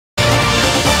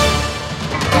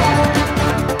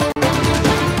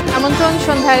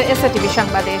সন্ধ্যার SATV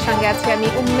সংবাদে সঙ্গে আছি আমি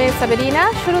উম্মে সাবেরিনা।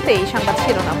 শুরুতেই সংবাদ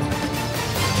শিরোনাম।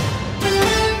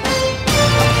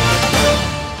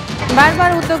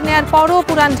 বারবার উদ্যোগ নেয়ার পরও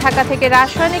পুরান ঢাকা থেকে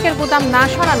রাসায়নিকের গুদাম না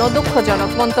সরানো দুঃখজনক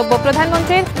মন্তব্য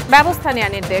প্রধানমন্ত্রীর, ব্যবস্থা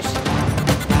নেওয়ার নির্দেশ।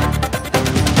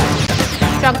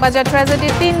 চকবাজার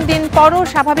ট্র্যাজেডির 3 দিন পরও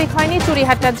স্বাভাবিক হয়নি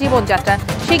চুরিহাট্টার জীবনযাত্রা,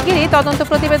 শিগগিরই তদন্ত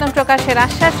প্রতিবেদন প্রকাশের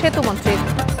আশ্বাস সেতুমন্ত্রীর।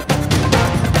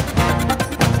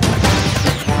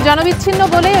 জনবিচ্ছিন্ন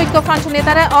বলে ঐক্যফ্রন্ট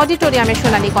নেতারা অডিটোরিয়ামে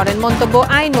শুনানি করেন, মন্তব্য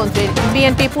আইনমন্ত্রীর।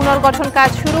 বিএনপি পুনর্গঠন কাজ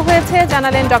শুরু হয়েছে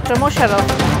জানালেন ডক্টর মোশাররফ।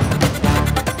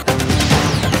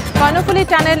 কর্ণফুলী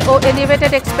টানেল ও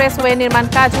এলিভেটেড এক্সপ্রেসওয়ে নির্মাণ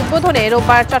কাজ উদ্বোধনে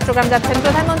রোববার চট্টগ্রাম যাচ্ছেন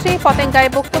প্রধানমন্ত্রী। পতেঙ্গায়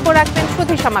বক্তব্য রাখবেন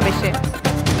সুধী সমাবেশে।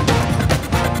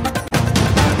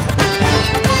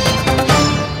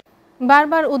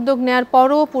 বারবার উদ্যোগ নেয়ার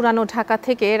পরও পুরানো ঢাকা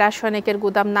থেকে রাসায়নিকের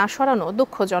গুদাম না সরানো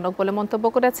দুঃখজনক বলে মন্তব্য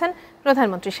করেছেন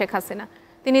প্রধানমন্ত্রী শেখ হাসিনা।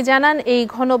 তিনি জানান, এই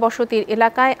ঘনবসতির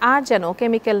এলাকায় আর যেন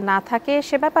কেমিক্যাল না থাকে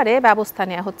সে ব্যাপারে ব্যবস্থা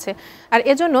নেওয়া হচ্ছে, আর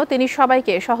এজন্য তিনি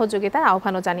সবাইকে সহযোগিতার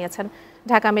আহ্বানও জানিয়েছেন।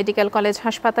 ঢাকা মেডিকেল কলেজ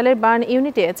হাসপাতালের বার্ন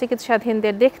ইউনিটে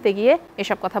চিকিৎসাধীনদের দেখতে গিয়ে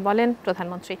এসব কথা বলেন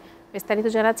প্রধানমন্ত্রী। বিস্তারিত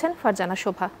জানাচ্ছেন ফারজানা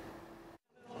শোভা।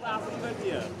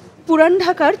 পুরান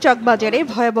ঢাকার চকবাজারে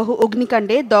ভয়াবহ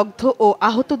অগ্নিকাণ্ডে দগ্ধ ও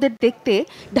আহতদের দেখতে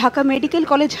ঢাকা মেডিকেল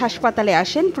কলেজ হাসপাতালে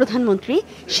আসেন প্রধানমন্ত্রী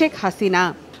শেখ হাসিনা।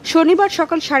 শনিবার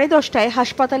সকাল 10:30টায়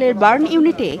হাসপাতালের বার্ন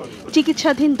ইউনিটে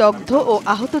চিকিৎসাধীন দগ্ধ ও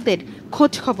আহতদের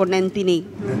খোঁজ খবর নেন তিনি।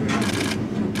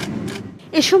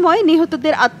 এ সময়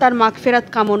নিহতদের আত্মার মাগফিরাত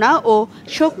কামনা ও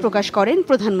শোক প্রকাশ করেন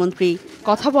প্রধানমন্ত্রী।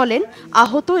 কথা বলেন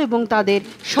আহত এবং তাদের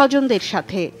স্বজনদের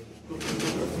সাথে।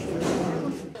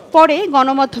 পরে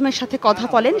গণমাধ্যমের সাথে কথা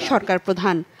বলেন সরকার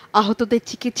প্রধান। আহতদের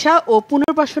চিকিৎসা ও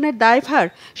পুনর্বাসনের দায়ভার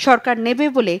সরকার নেবে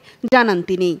বলে জানান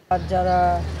তিনি। যারা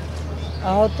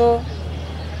আহত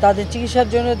তাদের চিকিৎসার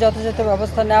জন্য যথাযথ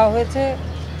ব্যবস্থা নেওয়া হয়েছে।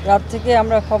 রাত থেকে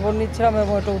আমরা খবর নিচ্ছিলাম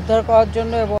এবং এটা উদ্ধার করার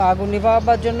জন্য এবং আগুন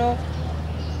নিভাবার জন্য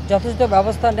যথেষ্ট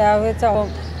ব্যবস্থা নেওয়া হয়েছে এবং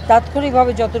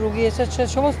তাৎক্ষণিকভাবে যত রোগী এসেছে সে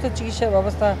সমস্ত চিকিৎসার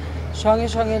ব্যবস্থা সঙ্গে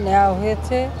সঙ্গে নেওয়া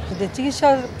হয়েছে। যে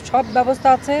চিকিৎসার সব ব্যবস্থা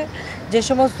আছে, যে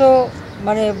সমস্ত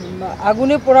মানে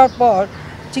আগুনে পড়ার পর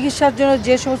চিকিৎসার জন্য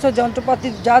যে সমস্ত যন্ত্রপাতি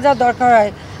যা যা দরকার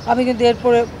হয় আমি কিন্তু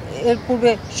এর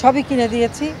পূর্বে সবই কিনে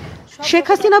দিয়েছি। শেখ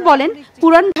হাসিনা বলেন,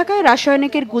 পুরান ঢাকায়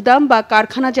রাসায়নিকের গুদাম বা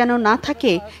কারখানা যেন না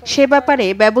থাকে সে ব্যাপারে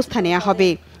ব্যবস্থা নেওয়া হবে।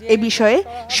 এ বিষয়ে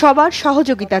সবার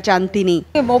সহযোগিতা চান তিনি।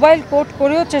 মোবাইল কোর্ট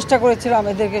করেও চেষ্টা করেছিলাম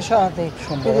এদেরকে সরাতে,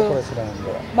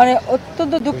 মানে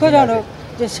অত্যন্ত দুঃখজনক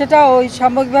যে সেটা ওই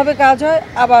সাময়িকভাবে কাজ হয়,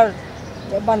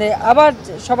 আবার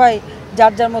সবাই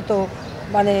যার যার মতো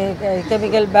মানে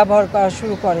কেমিক্যাল ব্যবহার করা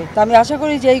শুরু করে। তা আমি আশা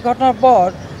করি যে এই ঘটনার পর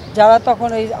যারা তখন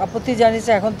এই আপত্তি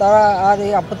জানিয়েছে এখন তারা আর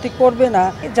এই আপত্তি করবে না,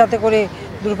 যাতে করে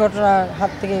দুর্ঘটনার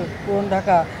হাত থেকে পুরান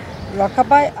ঢাকা রক্ষা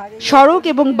পায়। সড়ক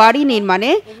এবং বাড়ি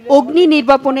নির্মাণে অগ্নি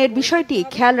নির্বাপনের বিষয়টি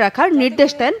খেয়াল রাখার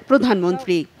নির্দেশ দেন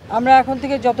প্রধানমন্ত্রী। আমরা এখন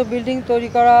থেকে যত বিল্ডিং তৈরি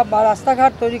করা বা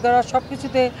রাস্তাঘাট তৈরি করা সব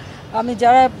কিছুতে আমি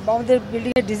যারা আমাদের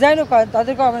বিল্ডিংয়ের ডিজাইনও করেন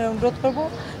তাদেরকেও আমি অনুরোধ করব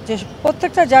যে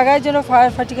প্রত্যেকটা জায়গায় যেন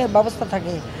ফায়ার ফাইটিংয়ের ব্যবস্থা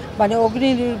থাকে, মানে অগ্নি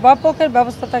নির্বাপকের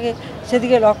ব্যবস্থা থাকে,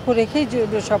 সেদিকে লক্ষ্য রেখেই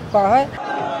সব করা হয়।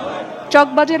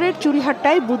 চকবাজারের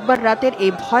চুরিহাট্টায় বুধবার রাতের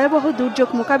এই ভয়াবহ দুর্যোগ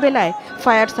মোকাবেলায়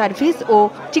ফায়ার সার্ভিস ও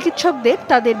চিকিৎসকদের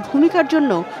তাদের ভূমিকার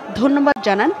জন্য ধন্যবাদ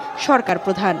জানান সরকার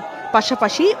প্রধান।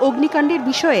 পাশাপাশি অগ্নিকাণ্ডের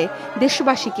বিষয়ে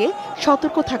দেশবাসীকে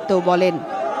সতর্ক থাকতেও বলেন।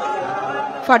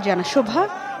 ফারজানা শোভা,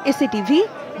 SATV,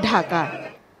 ঢাকা।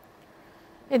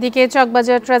 এদিকে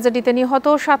চকবাজার ট্র্যাজেডিতে নিহত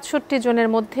 67 জনের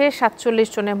মধ্যে 47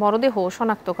 জনের মরদেহ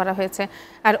শনাক্ত করা হয়েছে,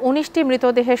 আর 19টি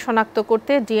মৃতদেহের শনাক্ত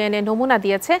করতে ডিএনএ নমুনা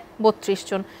দিয়েছে 32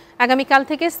 জন। আগামীকাল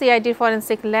থেকে সিআইডির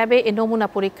ফরেনসিক ল্যাবে এ নমুনা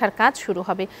পরীক্ষার কাজ শুরু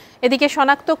হবে। এদিকে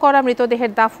শনাক্ত করা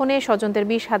মৃতদেহের দাফনে স্বজনদের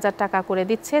 20,000 টাকা করে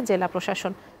দিচ্ছে জেলা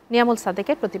প্রশাসন। নিয়ামুল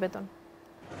সাদেকের প্রতিবেদন।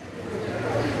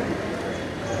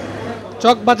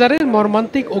 চকবাজারের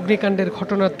মর্মান্তিক অগ্নিকাণ্ডের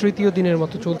ঘটনার তৃতীয় দিনের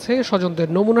মতো চলছে স্বজনদের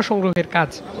নমুনা সংগ্রহের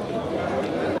কাজ।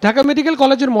 ঢাকা মেডিকেল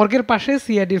কলেজের মর্গের পাশে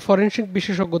সিআইডির ফরেনসিক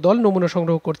বিশেষজ্ঞ দল নমুনা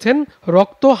সংগ্রহ করছেন।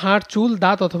 রক্ত, হাড়, চুল,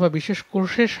 দাঁত অথবা বিশেষ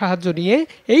কোষের সাহায্য নিয়ে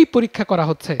এই পরীক্ষা করা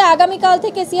হচ্ছে। আগামীকাল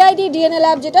থেকে সিআইডি ডিএনএ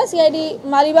ল্যাব, যেটা সিআইডি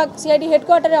মালিবাগ সিআইডি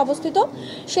হেডকোয়ার্টারে অবস্থিত,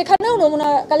 সেখানেও নমুনা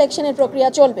কালেকশনের প্রক্রিয়া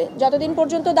চলবে। যতদিন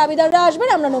পর্যন্ত দাবিদাররা আসবেন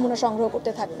আমরা নমুনা সংগ্রহ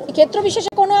করতে থাকবো। ক্ষেত্র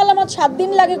বিশেষে কোনো আলামত 7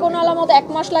 দিন লাগে, কোনো আলামত 1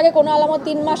 মাস লাগে, কোনো আলামত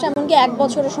 3 মাস, এমনকি 1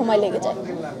 বছরের সময় লেগে যায়।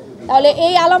 তাহলে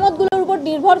এই আলামতগুলোর উপর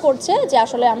নির্ভর করছে যে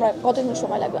আসলে আমরা কতদিন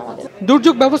সময় লাগবে আমাদের।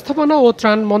 দুর্যোগ ব্যবস্থাপনা ও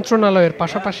ত্রাণ মন্ত্রণালয়ের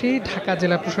পাশাপাশি ঢাকা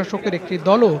জেলা প্রশাসকের একটি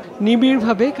দলও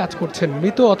নিবিড়ভাবে কাজ করছেন।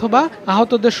 মৃত অথবা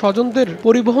আহতদের স্বজনদের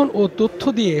পরিবহন ও তথ্য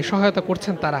দিয়ে সহায়তা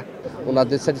করছেন তারা।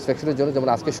 ওনাদের স্যাটিসফ্যাকশনের জন্য যেমন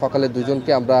আজকে সকালে 2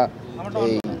 জনকে আমরা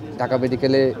এই ঢাকা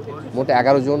মেডিকেলে মোট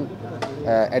 11 জন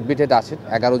অ্যাডমিটেড আছেন,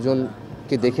 11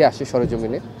 জনকে দেখে আসি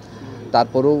সরেজমিনে।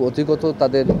 তারপরেও অধিগত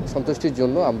তাদের সন্তুষ্টির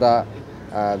জন্য আমরা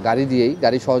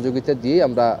গাড়ি সহযোগিতা দিয়েই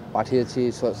আমরা পাঠিয়েছি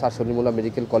স্যার সলিমুল্লাহ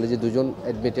মেডিকেল কলেজে 2 জন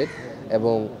অ্যাডমিটেড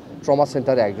এবং ট্রমা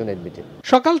সেন্টারে 1 জন অ্যাডমিটেড।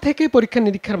 সকাল থেকে পরীক্ষা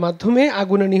নিরীক্ষার মাধ্যমে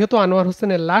আগুনে নিহত আনোয়ার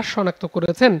হোসেনের লাশ শনাক্ত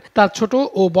করেছেন তার ছোট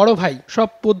ও বড় ভাই। সব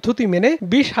পদ্ধতি মেনে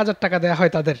 20,000 টাকা দেওয়া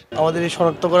হয় তাদের। আমাদের এই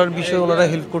শনাক্ত করার বিষয়ে ওনারা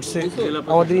হেল্প করছে।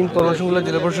 আমাদের ইনফরমেশনগুলো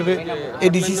জেলা পরিষদের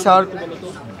এডিসি স্যার,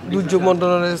 দুর্যোগ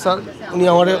মন্ত্রণালয়ের স্যার, উনি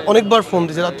আমাদের অনেকবার ফোন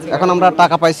দিয়েছে। এখন আমরা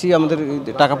টাকা পাইছি, আমাদের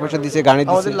টাকা পয়সা দিয়েছে, গাড়ি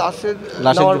দিয়েছে, আমাদের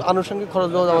লাশের আনুষঙ্গিক খরচ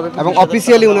আমাদের, এবং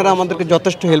অফিসিয়ালি ওনারা আমাদেরকে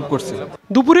যথেষ্ট হেল্প করছে।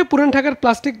 দুপুরে পুরান ঢাকার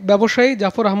প্লাস্টিক ব্যবসায়ী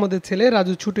জাফর আহমদের ছেলে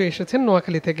রাজু ছুটে এসেছেন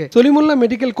নোয়াখালী থেকে। সলিমুল্লাহ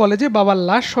মেডিকেল কলেজে বাবার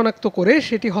লাশ শনাক্ত করে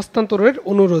সেটি হস্তান্তরের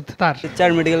অনুরোধ তার।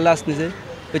 4 মেডিকেল লাশ নিছে,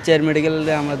 ওই 4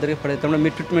 মেডিকেলে আমাদেরকে পড়াইতে আমরা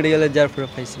মিটফুট মেডিকেলে যাওয়ার পরে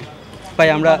পাইছি। ভাই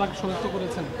আমরা শনাক্ত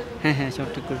করেছেন? হ্যাঁ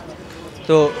শনাক্ত করেছি।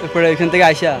 তো এরপরে এখান থেকে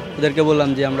আইসা ওদেরকে বললাম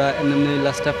যে আমরা এমনি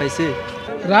লাশটা পাইছি।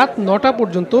 রাত 9টা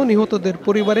পর্যন্ত নিহতদের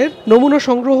পরিবারের নমুনা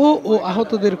সংগ্রহ ও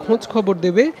আহতদের খোঁজ খবর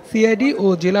দেবে সিআইডি ও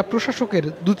জেলা প্রশাসকের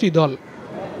 2টি দল।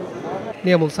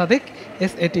 নিয়ামুল সাদেক,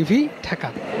 SATV, ঢাকা।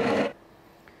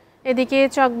 এদিকে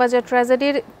চকবাজার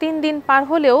ট্র্যাজেডির 3 দিন পার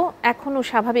হলেও এখনও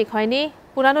স্বাভাবিক হয়নি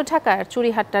পুরানো ঢাকার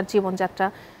চুরিহাট্টার জীবনযাত্রা।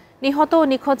 নিহত ও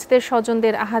নিখোঁজদের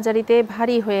স্বজনদের আহাজারিতে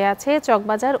ভারী হয়ে আছে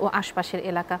চকবাজার ও আশপাশের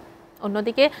এলাকা।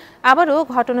 অন্যদিকে আবারও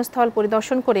ঘটনাস্থল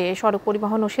পরিদর্শন করে সড়ক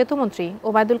পরিবহন ও সেতুমন্ত্রী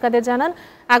ওবায়দুল কাদের জানান,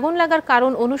 আগুন লাগার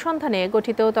কারণ অনুসন্ধানে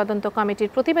গঠিত তদন্ত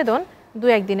কমিটির প্রতিবেদন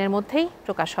 2-1 দিনের মধ্যেই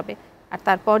প্রকাশ হবে। আর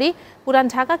তারপরই পুরান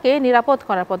ঢাকাকে নিরাপদ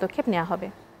করার পদক্ষেপ নেওয়া হবে।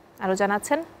 আরও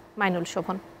জানাচ্ছেন মাইনুল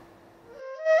শোভন।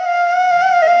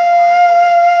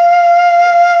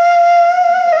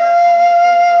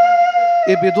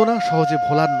 এ বেদনা সহজে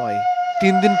ভোলার নয়।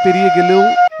 3 দিন পেরিয়ে গেলেও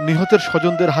নিহতের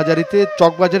স্বজনদের হাজারিতে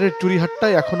চকবাজারের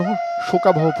চুরিহাট্টায় এখনও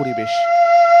শোকাবহ পরিবেশ।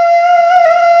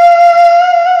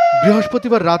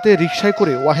 বৃহস্পতিবার রাতে রিকশায়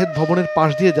করে ওয়াহেদ ভবনের পাশ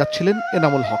দিয়ে যাচ্ছিলেন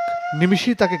এনামুল হক।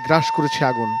 নিমিষেই তাকে গ্রাস করেছে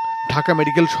আগুন। ঢাকা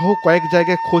মেডিকেল সহ কয়েক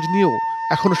জায়গায় খোঁজ নিয়েও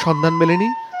এখনো সন্ধান মেলেনি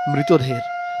মৃতদেহের।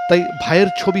 তাই ভাইয়ের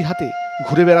ছবি হাতে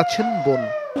ঘুরে বেড়াচ্ছেন বোন।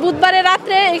 বুধবারে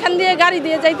রাত্রে এখান দিয়ে গাড়ি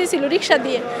দিয়ে যাইতেছিল, রিক্সা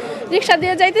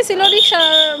দিয়ে যাইতেছিল। রিক্সা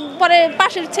পরে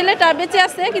পাশের ছেলেটা বেঁচে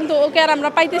আছে, কিন্তু ওকে আর আমরা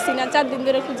পাইতেছি না। 4 দিন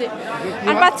ধরে খুঁজে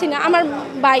আর পাচ্ছি না। আমার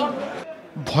ভাই।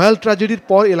 ভয়াল ট্র্যাজেডির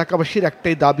পর এলাকাবাসীর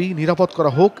একটাই দাবি, নিরাপদ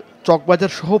করা হোক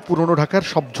চকবাজার সহ পুরনো ঢাকার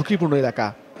সব ঝুঁকিপূর্ণ এলাকা।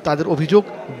 তাদের অভিযোগ,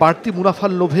 বাড়তি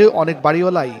মুনাফার লোভে অনেক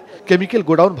বাড়িওয়ালাই কেমিক্যাল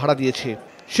গোডাউন ভাড়া দিয়েছে।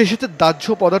 শেষেতে দাহ্য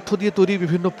পদার্থ দিয়ে তৈরি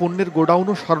বিভিন্ন পণ্যের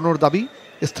গোডাউনও সরানোর দাবি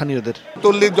স্থানীয়দের।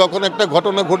 যখন একটা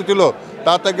ঘটনা ঘটেছিল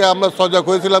তা থেকে আমরা সজাগ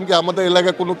হয়েছিলাম কি আমাদের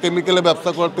এলাকায় কোনো কেমিক্যালের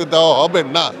ব্যবসা করতে দেওয়া হবে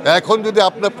না। এখন যদি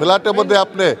আপনার ফ্ল্যাটের মধ্যে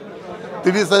আপনি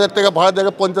 30,000 টাকা ভাড়া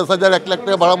জায়গায় 50,000, 1 লাখ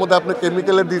টাকা ভাড়ার মধ্যে আপনি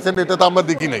কেমিক্যালের দিয়েছেন, এটা তো আমরা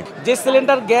দেখি নাই। যে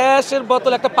সিলিন্ডার গ্যাসের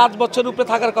বোতল একটা 5 বছর উপরে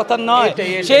থাকার কথা নয়,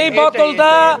 সেই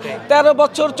বোতলটা 13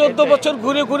 বছর 14 বছর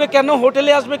ঘুরে ঘুরে কেন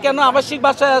হোটেলে আসবে, কেন আবাসিক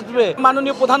বাসায় আসবে?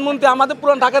 মাননীয় প্রধানমন্ত্রী আমাদের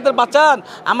পুরান ঢাকাতে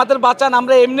আমাদের বাঁচান।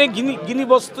 আমরা এমনি গিনি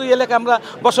বস্তু এলাকায় আমরা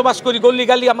বসবাস করি, গল্লি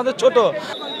গালি আমাদের ছোট।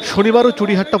 শনিবারও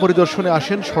চুরিহাট্টা পরিদর্শনে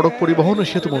আসেন সড়ক পরিবহন ও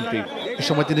সেতুমন্ত্রী। এ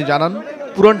সময় তিনি জানান,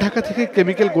 পুরান ঢাকা থেকে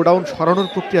কেমিক্যাল গোডাউন সরানোর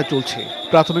প্রক্রিয়া চলছে।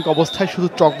 প্রাথমিক অবস্থায় শুধু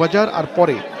চকবাজার, আর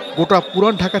পরে গোটা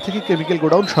পুরান ঢাকা থেকে কেমিক্যাল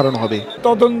গোডাউন সরানো হবে।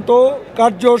 তদন্ত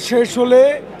কার্য শেষ হলে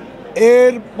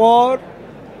এরপর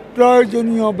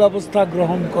প্রয়োজনীয় ব্যবস্থা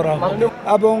গ্রহণ করা হবে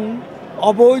এবং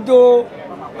অবৈধ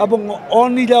এবং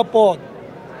অনিরাপদ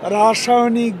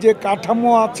রাসায়নিক যে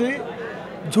কাঠামো আছে,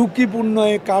 ঝুঁকিপূর্ণ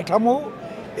এই কাঠামো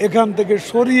এখান থেকে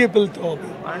সরিয়ে ফেলতে হবে।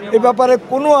 এ ব্যাপারে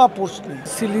কোনো আপোষ নেই।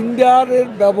 সিলিন্ডারের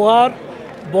ব্যবহার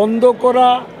বন্ধ করা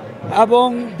এবং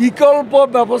বিকল্প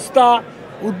ব্যবস্থা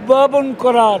উদ্ভাবন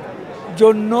করার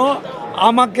জন্য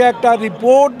আমাকে একটা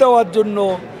রিপোর্ট দেওয়ার জন্য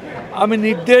আমি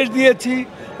নির্দেশ দিয়েছি।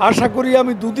 আশা করি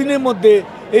আমি 2 দিনের মধ্যে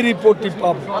এই রিপোর্টটি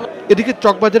পাব। এদিকে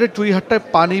চকবাজারের চুরিহাট্টায়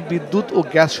পানি, বিদ্যুৎ ও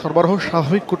গ্যাস সরবরাহ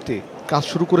স্বাভাবিক করতে কাজ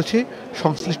শুরু করেছে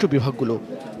সংশ্লিষ্ট বিভাগগুলো।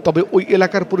 তবে ওই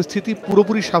এলাকার পরিস্থিতি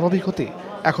পুরোপুরি স্বাভাবিক হতে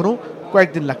এখনও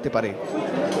কয়েকদিন লাগতে পারে।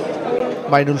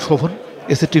 মাইনুল শোভন,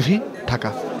 SATV,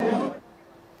 ঢাকা।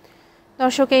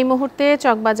 দর্শক, এই মুহূর্তে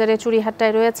চকবাজারে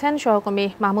চুরিহাট্টায় রয়েছেন সহকর্মী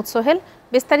মাহমুদ সোহেল।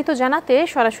 বিস্তারিত জানাতে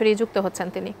সরাসরি যুক্ত হচ্ছেন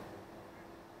তিনি।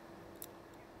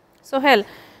 সোহেল,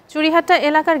 চুরিহাট্টা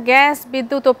এলাকার গ্যাস,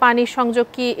 বিদ্যুৎ ও পানির সংযোগ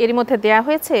কি এর মধ্যে দেয়া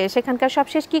হয়েছে? সেখানকার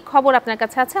সবশেষ কি খবর আপনার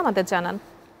কাছে আছে আমাদের জানান।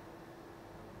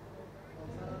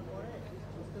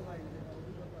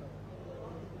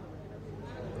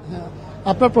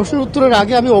 আপনার প্রশ্নের উত্তরের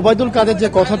আগে আমি ওবায়দুল কাদের যে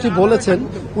কথাটি বলেছেন,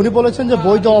 উনি বলেছেন যে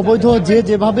বৈধ অবৈধ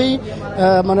যেভাবেই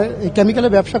মানে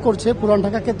কেমিক্যালের ব্যবসা করছে পুরান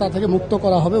ঢাকাকে তা থেকে মুক্ত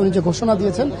করা হবে। উনি যে ঘোষণা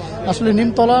দিয়েছেন, আসলে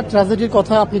নিমতলা ট্র্যাজেডির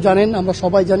কথা আপনি জানেন, আমরা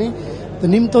সবাই জানি। তো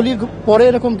নিমতলির পরে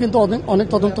এরকম কিন্তু অনেক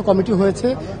তদন্ত কমিটি হয়েছে,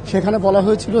 সেখানে বলা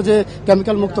হয়েছিল যে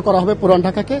কেমিক্যাল মুক্ত করা হবে পুরান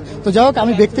ঢাকাকে। তো যাই হোক,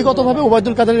 আমি ব্যক্তিগতভাবে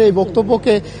ওবায়দুল কাদেরের এই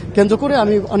বক্তব্যকে কেন্দ্র করে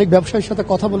আমি অনেক ব্যবসায়ীর সাথে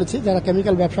কথা বলেছি যারা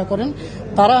কেমিক্যাল ব্যবসা করেন।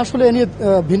 তারা আসলে এ নিয়ে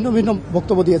ভিন্ন ভিন্ন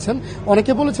বক্তব্য দিয়েছেন।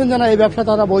 অনেকে বলেছেন যে না, এই ব্যবসা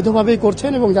তারা বৈধভাবেই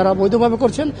করছেন এবং যারা বৈধভাবে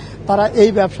করছেন তারা এই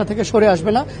ব্যবসা থেকে সরে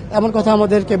আসবে না, এমন কথা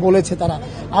আমাদেরকে বলেছে তারা।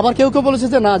 আবার কেউ কেউ বলেছে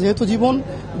যে না, যেহেতু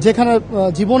যেখানে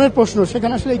জীবনের প্রশ্ন,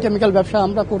 সেখানে আসলে এই কেমিক্যাল ব্যবসা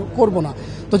আমরা করব না।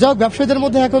 তো যাই হোক, ব্যবসায়ীদের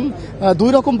মধ্যে এখন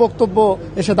দুই রকম বক্তব্য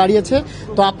এসে দাঁড়িয়েছে।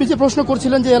 তো আপনি যে প্রশ্ন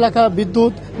করছিলেন যে এলাকা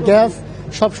বিদ্যুৎ, গ্যাস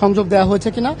সব সংযোগ দেওয়া হয়েছে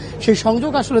কিনা, সেই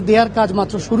সংযোগ আসলে দেওয়ার কাজ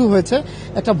মাত্র শুরু হয়েছে।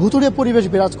 একটা ভুতুড়ে পরিবেশ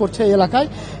বিরাজ করছে এই এলাকায়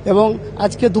এবং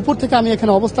আজকে দুপুর থেকে আমি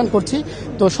এখানে অবস্থান করছি।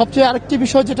 তো সবচেয়ে আরেকটি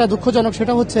বিষয় যেটা দুঃখজনক,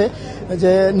 সেটা হচ্ছে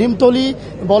যে নিমতলি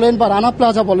বলেন বা রানা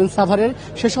প্লাজা বলেন সাভারের,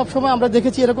 সেসব সময় আমরা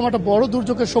দেখেছি এরকম একটা বড়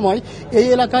দুর্যোগের সময় এই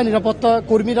এলাকায় নিরাপত্তা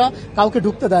কর্মীরা কাউকে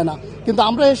ঢুকতে দেয় না। কিন্তু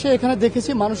আমরা এসে এখানে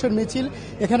দেখেছি মানুষের মিছিল,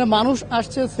 এখানে মানুষ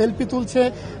আসছে, সেলফি তুলছে,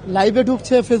 লাইভে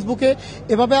ঢুকছে ফেসবুকে।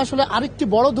 এভাবে আসলে আরেকটি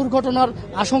বড় দুর্ঘটনার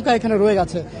আশঙ্কা এখানে রয়ে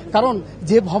গেছে, কারণ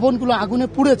যে ভবনগুলো আগুনে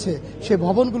পুড়েছে সেই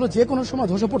ভবনগুলো যে কোনো সময়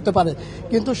ধসে পড়তে পারে।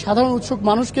 কিন্তু সাধারণ উৎসুক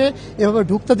মানুষকে এভাবে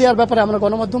ঢুকতে দেওয়ার ব্যাপারে আমরা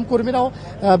গণমাধ্যম কর্মীরাও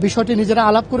বিষয়টি নিজেরা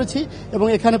আলাপ করেছি এবং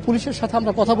এখানে পুলিশের সাথে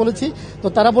আমরা কথা বলেছি। তো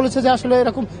তারা বলেছে যে আসলে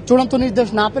এরকম চূড়ান্ত নির্দেশ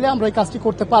না পেলে আমরা এই কাজটি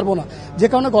করতে পারবো না, যে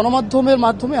কারণে গণমাধ্যমের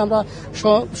মাধ্যমে আমরা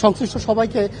সংশ্লিষ্ট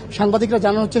সবাইকে, সাংবাদিকরা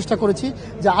জানানোর চেষ্টা করেছি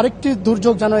যে আরেকটি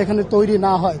দুর্যোগ যেন এখানে তৈরি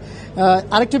না হয়।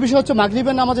 আরেকটি বিষয় হচ্ছে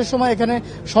মাগরিবের নামাজের সময় এখানে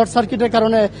শর্ট সার্কিটের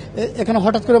কারণে এখানে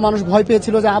হঠাৎ করে মানুষ ভয়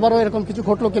পেয়েছিল যে আবারও এরকম কিছু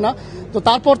ঘটলো কিনা। তো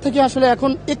তারপর থেকে আসলে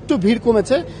এখন একটু ভিড়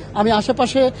কমেছে। আমি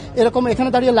আশেপাশে এরকম এখানে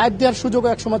দাঁড়িয়ে লাইভ দেওয়ার সুযোগ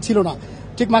একসময় ছিল না,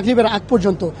 ঠিক মাগরিবের আগ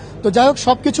পর্যন্ত। তো যাই হোক,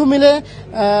 সবকিছু মিলে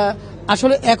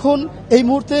আসলে এখন এই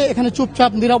মুহূর্তে এখানে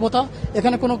চুপচাপ নীরবতা,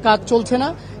 এখানে কোনো কাজ চলছে না।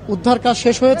 উদ্ধার কাজ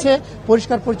শেষ হয়েছে,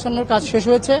 পরিষ্কার পরিচ্ছন্নর কাজ শেষ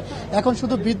হয়েছে, এখন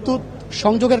শুধু বিদ্যুৎ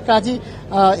সংযোগের কাজই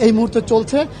এই মুহূর্তে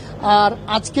চলছে। আর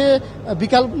আজকে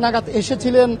বিকাল নাগাদ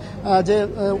এসেছিলেন যে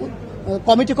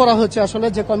কমিটি করা হয়েছে, আসলে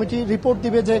যে কমিটি রিপোর্ট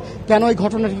দিবে যে কেন এই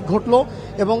ঘটনাটি ঘটলো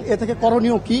এবং এ থেকে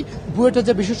করণীয় কি। বুয়েটের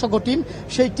যে বিশেষজ্ঞ টিম,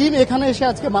 সেই টিম এখানে এসে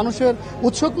আজকে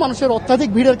উৎসুক মানুষের অত্যাধিক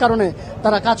ভিড়ের কারণে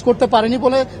তারা কাজ করতে পারেনি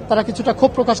বলে তারা কিছুটা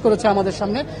ক্ষোভ প্রকাশ করেছে আমাদের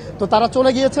সামনে। তো তারা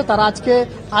চলে গিয়েছে, তারা আজকে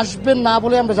আসবেন না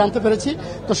বলে আমরা জানতে পেরেছি।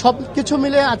 তো সব কিছু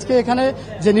মিলে আজকে এখানে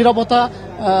যে নীরবতা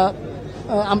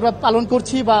আমরা পালন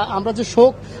করছি বা আমরা যে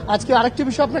শোক, আজকে আরেকটি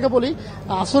বিষয় আপনাকে বলি,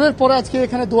 আসরের পরে আজকে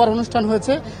এখানে দোয়ার অনুষ্ঠান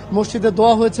হয়েছে, মসজিদে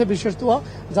দোয়া হয়েছে, বিশেষ দোয়া।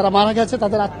 যারা মারা গেছে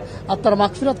তাদের আত্মার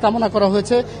মাগফিরাত কামনা করা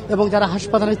হয়েছে এবং যারা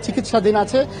হাসপাতালে চিকিৎসাধীন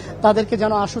আছে তাদেরকে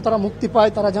যেন তারা মুক্তি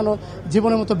পায়, তারা যেন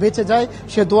জীবনের মতো বেঁচে যায়,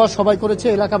 সে দোয়া সবাই করেছে।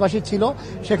 এলাকাবাসী ছিল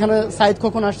সেখানে, সাইদ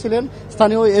খোকন আসছিলেন,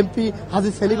 স্থানীয় এমপি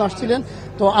হাজী সেলিম আসছিলেন।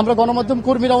 তো আমরা গণমাধ্যম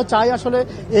কর্মীরাও চাই আসলে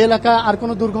এই এলাকা আর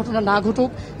কোনো দুর্ঘটনা না ঘটুক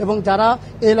এবং যারা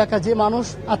এই এলাকা, যে মানুষ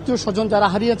আত্মীয় স্বজন যারা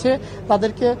হারিয়েছে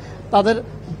তাদের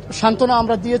সান্ত্বনা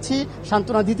আমরা দিয়েছি,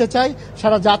 সান্ত্বনা দিতে চাই।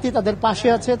 সারা জাতি তাদের পাশে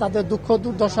আছে, তাদের দুঃখ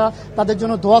দুর্দশা তাদের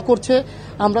জন্য দোয়া করছে।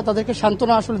 আমরা তাদেরকে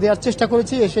সান্ত্বনা আসলে দেওয়ার চেষ্টা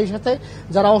করেছি। সেই সাথে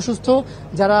যারা অসুস্থ,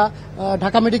 যারা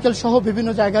ঢাকা মেডিকেল সহ বিভিন্ন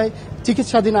জায়গায়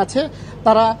চিকিৎসাধীন আছে,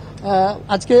 তারা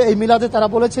আজকে এই মিলাদে তারা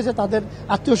বলেছে যে তাদের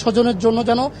আত্মীয় স্বজনের জন্য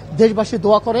যেন দেশবাসী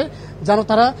দোয়া করে, যেন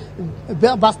তারা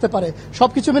বাঁচতে পারে।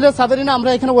 সবকিছু মিলে সাবেরিনা, আমরা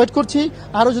এখানে ওয়েট করছি,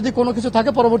 আরও যদি কোনো কিছু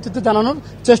থাকে পরবর্তীতে জানানোর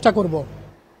চেষ্টা করব।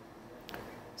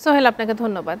 সোহেল, আপনাকে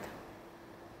ধন্যবাদ।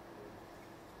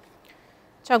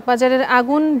 চকবাজারের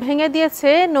আগুন ভেঙে দিয়েছে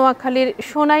নোয়াখালীর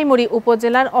সোনাইমুড়ি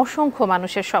উপজেলার অসংখ্য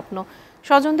মানুষের স্বপ্ন।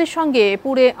 স্বজনদের সঙ্গে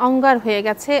পুড়ে অঙ্গার হয়ে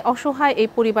গেছে অসহায় এই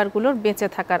পরিবারগুলোর বেঁচে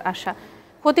থাকার আশা।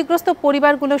 ক্ষতিগ্রস্ত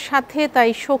পরিবারগুলোর সাথে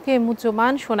তাই শোকে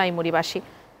মুহ্যমান সোনাইমুড়িবাসী।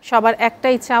 সবার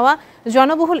একটাই চাওয়া,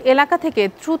 জনবহুল এলাকা থেকে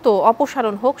দ্রুত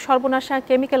অপসারণ হোক সর্বনাশা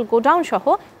কেমিক্যাল গোডাউন সহ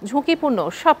ঝুঁকিপূর্ণ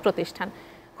সব প্রতিষ্ঠান।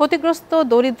 ক্ষতিগ্রস্ত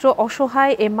দরিদ্র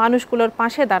অসহায় এ মানুষগুলোর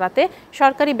পাশে দাঁড়াতে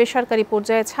সরকারি বেসরকারি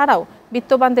পর্যায়ে ছাড়াও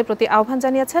বিত্তবানদের প্রতি আহ্বান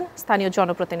জানিয়েছেন স্থানীয়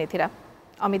জনপ্রতিনিধিরা।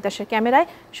 অমিত দাসের ক্যামেরায়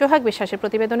সোহাগ বিশ্বাসের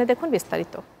প্রতিবেদনে দেখুন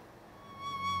বিস্তারিত।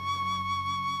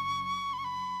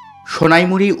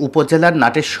 সোনাইমুড়ি উপজেলার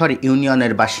নাটেশ্বর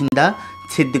ইউনিয়নের বাসিন্দা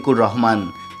সিদ্দিকুর রহমান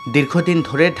দীর্ঘদিন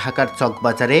ধরে ঢাকার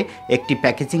চকবাজারে একটি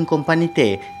প্যাকেজিং কোম্পানিতে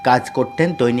কাজ করতেন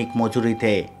দৈনিক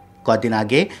মজুরিতে। কদিন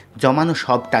আগে জমানো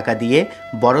সব টাকা দিয়ে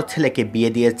বড় ছেলেকে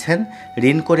বিয়ে দিয়েছেন,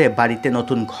 ঋণ করে বাড়িতে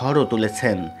নতুন ঘরও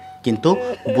তুলেছেন। কিন্তু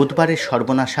বুধবারের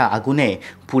সর্বনাশা আগুনে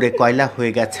পুড়ে কয়লা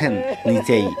হয়ে গেছেন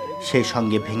নিজেই। সেই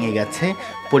সঙ্গে ভেঙে গেছে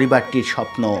পরিবারটির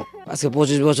স্বপ্ন। আজকে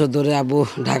 25 বছর ধরে আব্বু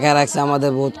ঢাকায় রাখছে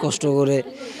আমাদের বহুত কষ্ট করে।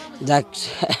 যাক,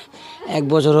 1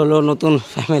 বছর হলো নতুন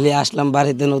ফ্যামিলি আসলাম,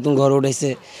 বাড়িতে নতুন ঘর উঠেছে।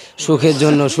 সুখের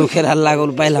জন্য, সুখের আর লাগল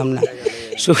পাইলাম না,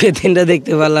 সুখের দিনটা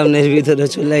দেখতে পারলাম না, এর ভিতরে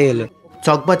চলে গেল।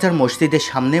 চকবাজার মসজিদের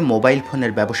সামনে মোবাইল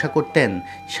ফোনের ব্যবসা করতেন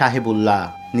সাহেবুল্লাহ।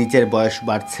 নিজের বয়স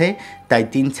বাড়ছে তাই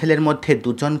 3 ছেলের মধ্যে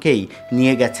 2জনকেই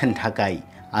নিয়ে গেছেন ঢাকায়।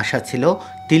 আশা ছিল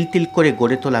তিল তিল করে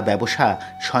গড়ে তোলা ব্যবসা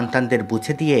সন্তানদের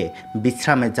বুঝে দিয়ে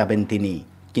বিশ্রামে যাবেন তিনি,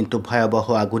 কিন্তু ভয়াবহ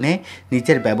আগুনে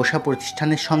নিজের ব্যবসা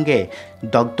প্রতিষ্ঠানের সঙ্গে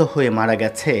দগ্ধ হয়ে মারা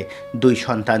গেছে 2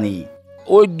 সন্তানই।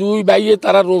 ওই 2 ভাইয়ে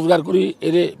তারা রোজগার করে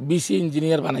এরে বিসি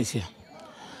ইঞ্জিনিয়ার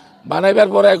বানাইবার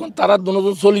পরে এখন তারা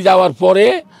দুজন চলে যাওয়ার পরে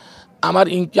আমার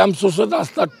ইনকাম সোর্সের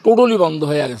রাস্তা টোটালি বন্ধ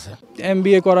হয়ে গেছে।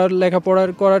 MBA করার লেখাপড়ার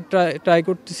ট্রাই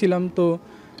করতেছিলাম, তো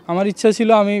আমার ইচ্ছা ছিল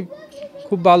আমি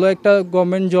খুব ভালো একটা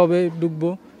গভর্নমেন্ট জবে ঢুকবো,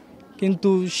 কিন্তু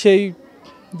সেই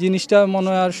জিনিসটা মনে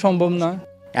হয় আর সম্ভব না।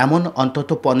 এমন অন্তত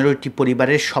 15টি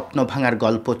পরিবারের স্বপ্ন ভাঙার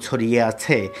গল্প ছড়িয়ে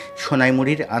আছে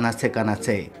সোনাইমুড়ির আনাচে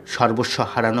কানাচে। সর্বস্ব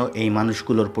হারানো এই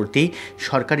মানুষগুলোর প্রতি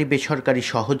সরকারি বেসরকারি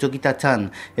সহযোগিতা চান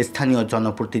স্থানীয়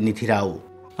জনপ্রতিনিধিরাও।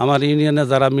 আমার ইউনিয়নে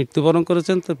যারা মৃত্যুবরণ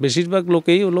করেছেন তো বেশিরভাগ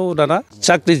লোকেই হলো ওনারা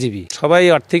চাকরিজীবী, সবাই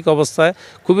আর্থিক অবস্থায়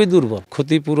খুবই দুর্বল।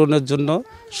 ক্ষতিপূরণের জন্য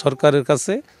সরকারের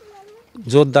কাছে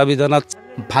জোর দাবি জানাচ্ছে।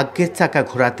 ভাগ্যের চাকা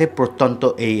ঘোরাতে প্রত্যন্ত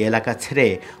এই এলাকা ছেড়ে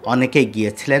অনেকেই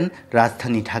গিয়েছিলেন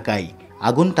রাজধানী ঢাকায়।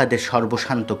 আগুন তাদের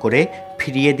সর্বশান্ত করে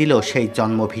ফিরিয়ে দিল সেই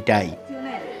জন্মভিটায়।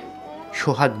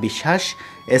 সোহাগ বিশ্বাস,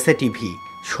 SATV,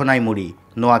 সোনাইমুড়ি,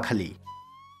 নোয়াখালী।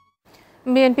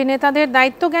 বিএনপি নেতাদের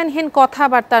দায়িত্বজ্ঞানহীন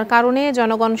কথাবার্তার কারণে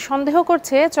জনগণ সন্দেহ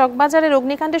করছে চকবাজারের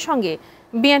অগ্নিকাণ্ডের সঙ্গে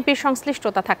বিএনপির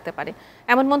সংশ্লিষ্টতা থাকতে পারে,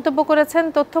 এমন মন্তব্য করেছেন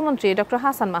তথ্যমন্ত্রী ডক্টর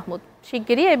হাসান মাহমুদ।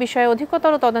 শিগগিরই এ বিষয়ে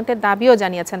অধিকতর তদন্তের দাবিও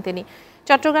জানিয়েছেন তিনি।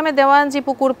 চট্টগ্রামে দেওয়ানজি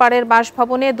পুকুর পাড়ের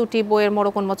বাসভবনে 2টি বইয়ের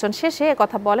মোড়ক উন্মোচন শেষে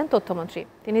একথা বলেন তথ্যমন্ত্রী।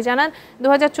 তিনি জানান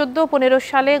 2014-15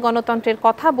 সালে গণতন্ত্রের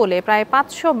কথা বলে প্রায়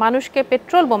 500 মানুষকে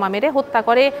পেট্রোল বোমা মেরে হত্যা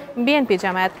করে বিএনপি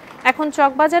জামায়াত। এখন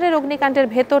চকবাজারের অগ্নিকাণ্ডের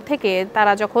ভেতর থেকে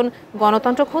তারা যখন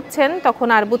গণতন্ত্র খুঁজছেন, তখন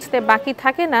আর বুঝতে বাকি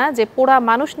থাকে না যে পোড়া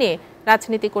মানুষ নিয়ে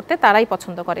রাজনীতি করতে তারাই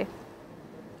পছন্দ করে।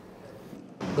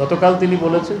 গতকাল তিনি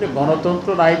বলেছেন যে গণতন্ত্র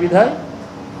নাই বিধায়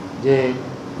যে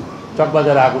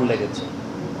চকবাজারে আগুন লেগেছে।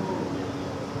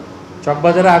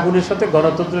 চকবাজারে আগুনের সাথে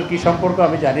গণতন্ত্রের কি সম্পর্ক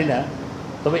আমি জানি না,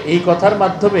 তবে এই কথার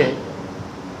মাধ্যমে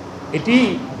এটি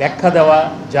ব্যাখ্যা দেওয়া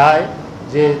যায়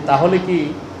যে তাহলে কি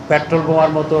পেট্রোল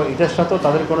বোমার মতো এটার সাথেও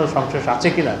তাদের কোনো সংশ্লেষ আছে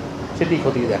কিনা সেটি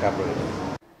খতিয়ে দেখা প্রয়োজন।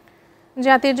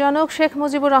 জাতির জনক শেখ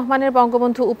মুজিবুর রহমানের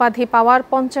বঙ্গবন্ধু উপাধি পাওয়ার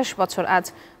 50 বছর আজ।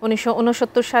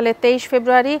 1969 সালে 23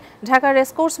 ফেব্রুয়ারি ঢাকার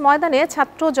রেসকোর্স ময়দানে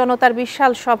ছাত্র জনতার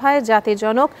বিশাল সভায় জাতির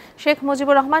জনক শেখ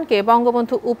মুজিবুর রহমানকে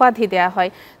বঙ্গবন্ধু উপাধি দেয়া হয়।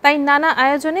 তাই নানা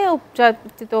আয়োজনে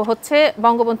উদযাপিত হচ্ছে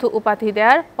বঙ্গবন্ধু উপাধি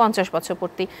দেওয়ার 50 বছর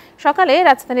পূর্তি। সকালে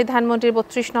রাজধানী ধানমন্ডির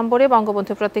 32 নম্বরে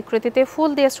বঙ্গবন্ধু প্রতিকৃতিতে ফুল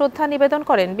দিয়ে শ্রদ্ধা নিবেদন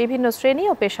করেন বিভিন্ন শ্রেণী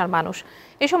ও পেশার মানুষ।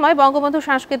 এ সময় বঙ্গবন্ধু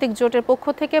সাংস্কৃতিক জোটের পক্ষ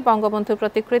থেকে বঙ্গবন্ধু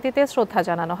প্রতিকৃতিতে শ্রদ্ধা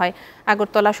জানানো হয়।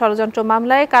 আগরতলা ষড়যন্ত্র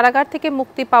মামলায় কারাগার থেকে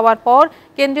মুক্তি পাওয়ার পর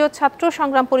কেন্দ্রীয় ছাত্র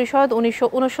সংগ্রাম পরিষদ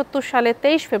 1969 সালে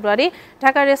 23 ফেব্রুয়ারি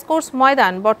ঢাকার রেসকোর্স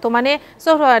ময়দান বর্তমানে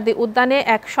সোহরাওয়ার্দী উদ্যানে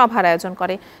এক সভার আয়োজন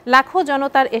করে। লাখো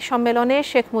জনতার এ সম্মেলনে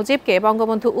শেখ মুজিবকে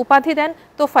বঙ্গবন্ধু উপাধি দেন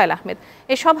তোফায়েল আহমেদ।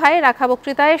 এ সভায় রাখা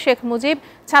বক্তৃতায় শেখ মুজিব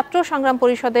ছাত্র সংগ্রাম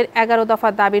পরিষদের 11 দফা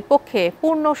দাবির পক্ষে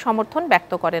পূর্ণ সমর্থন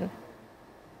ব্যক্ত করেন।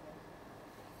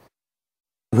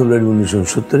 ফেব্রুয়ারি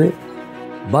 1970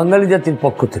 বাঙালি জাতির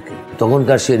পক্ষ থেকে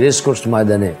তখনকার সে রেসকোর্স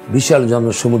ময়দানে বিশাল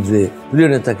জনসমুদ্রে প্রিয়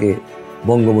নেতাকে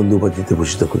বঙ্গবন্ধু উপাধিতে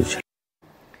ভূষিত করেছে।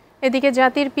 এদিকে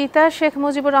জাতির পিতা শেখ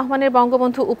মুজিবুর রহমানের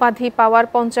বঙ্গবন্ধু উপাধি পাওয়ার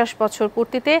 50 বছর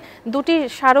পূর্তিতে 2টি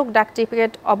স্মারক ডাক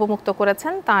টিকিট অবমুক্ত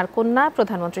করেছেন তাঁর কন্যা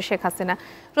প্রধানমন্ত্রী শেখ হাসিনা।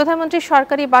 প্রধানমন্ত্রীর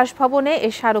সরকারি বাসভবনে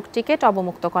এই স্মারক টিকিট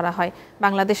অবমুক্ত করা হয়।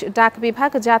 বাংলাদেশ ডাক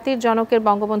বিভাগ জাতির জনকের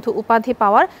বঙ্গবন্ধু উপাধি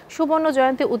পাওয়ার সুবর্ণ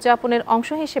জয়ন্তী উদযাপনের অংশ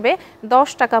হিসেবে 10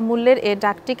 টাকা মূল্যের এই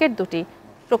ডাক টিকিট 2টি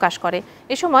প্রকাশ করে।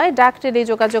 এ সময় ডাক টেলি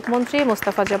যোগাযোগ মন্ত্রী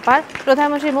মোস্তফা জব্বার,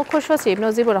 প্রধানমন্ত্রীর মুখ্য সচিব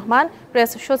নজিবুর রহমান,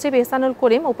 প্রেস সচিব ইহসানুল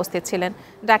করিম উপস্থিত ছিলেন।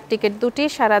 ডাক টিকিট 2টি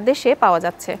সারা দেশে পাওয়া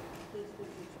যাচ্ছে।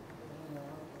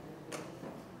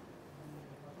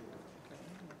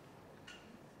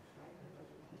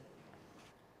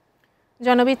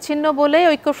 জনবিচ্ছিন্ন বলে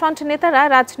ঐক্যফ্রন্ট নেতারা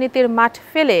রাজনীতির মাঠ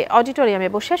ফেলে অডিটোরিয়ামে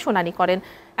বসে শুনানি করেন,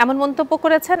 এমন মন্তব্য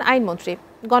করেছেন আইনমন্ত্রী।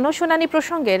 গণশুনানি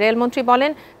প্রসঙ্গে রেলমন্ত্রী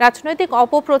বলেন, রাজনৈতিক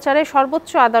অপপ্রচারে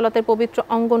সর্বোচ্চ আদালতের পবিত্র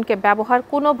অঙ্গনকে ব্যবহার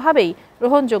কোনোভাবেই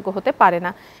গ্রহণযোগ্য হতে পারে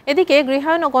না। এদিকে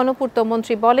গৃহায়ন ও গণপূর্ত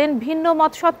মন্ত্রী বলেন, ভিন্ন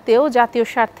মত সত্ত্বেও জাতীয়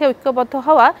স্বার্থে ঐক্যবদ্ধ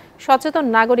হওয়া সচেতন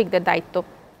নাগরিকদের দায়িত্ব।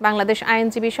 বাংলাদেশ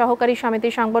আইনজীবী সহকারী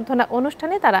সমিতির সংবর্ধনা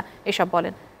অনুষ্ঠানে তারা এসব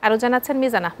বলেন। আরও জানাচ্ছেন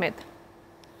মিজান আহমেদ।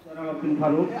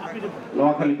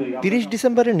 30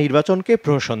 ডিসেম্বরের নির্বাচনকে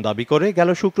প্রহসন দাবি করে গেল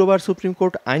শুক্রবার সুপ্রিম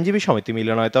কোর্ট আইনজীবী সমিতি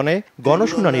মিলনায়তনে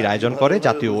গণশুনানির আয়োজন করে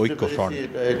জাতীয় ঐক্যফ্রন্ট।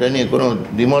 এটা নিয়ে কোনো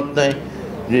দ্বিমত নাই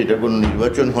যে এটা কোনো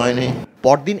নির্বাচন হয়নি।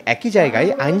 পরদিন একই জায়গায়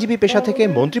আইনজীবী পেশা থেকে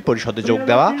মন্ত্রী পরিষদে যোগ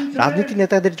দেওয়া রাজনীতি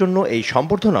নেতাদের জন্য এই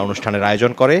সম্বর্ধনা অনুষ্ঠানের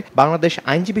আয়োজন করে বাংলাদেশ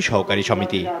আইনজীবী সহকারী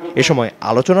সমিতি। এ সময়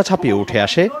আলোচনা ছাপিয়ে উঠে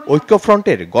আসে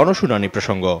ঐক্যফ্রন্টের গণশুনানি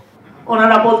প্রসঙ্গ।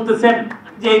 ওনারা বলতেছেন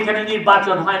যে এইখানে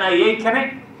নির্বাচন হয় না, এইখানে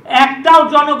একটাও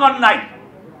জনগণ নাই,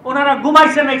 ওনারা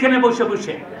ঘুমাইছেন এখানে বসে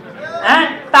বসে। হ্যাঁ,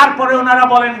 তারপরে ওনারা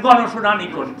বলেন গণশুনানি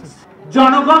করতেছে।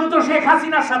 জনগণ তো শেখ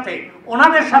হাসিনার সাথে,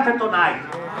 ওনাদের সাথে তো নাই।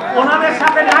 ওনাদের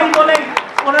সাথে নাই বলে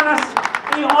ওনারা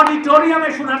এই অডিটোরিয়ামে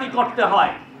শুনানি করতে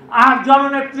হয়। আর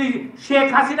জননেত্রী শেখ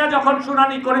হাসিনা যখন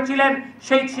শুনানি করেছিলেন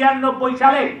সেই 96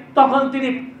 সালে, তখন তিনি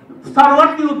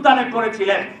সরোয়ার্দী উদ্যানে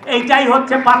করেছিলেন। এইটাই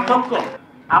হচ্ছে পার্থক্য।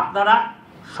 আপনারা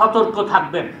সতর্ক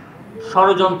থাকবেন,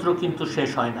 ষড়যন্ত্র কিন্তু শেষ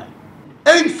হয় নাই।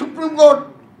 এই সুপ্রিম কোর্ট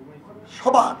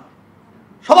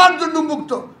সবার জন্য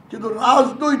মুক্ত, কিন্তু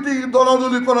রাজনৈতিক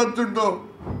দলাদলি করার জন্য,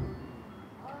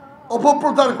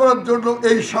 অপপ্রচার করার জন্য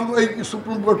এই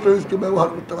সুপ্রিম কোর্টকে ব্যবহার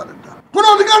করতে পারেন না। কোনো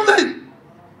অধিকার নেই।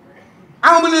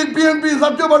 আওয়ামী লীগ, বিএনপি,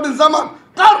 জাতীয় পার্টি, জামাত,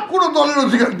 তার কোনো দলের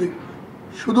অধিকার নেই।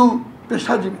 শুধু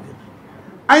পেশাজীবীদের,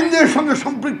 আইনের সঙ্গে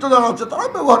সম্পৃক্ত যারা আছে তারা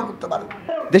ব্যবহার করতে পারে।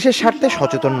 দেশের স্বার্থে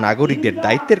সচেতন নাগরিকদের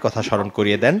দায়িত্বের কথা স্মরণ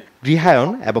করিয়ে দেন গৃহায়ন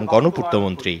এবং গণপূর্ত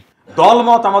মন্ত্রী।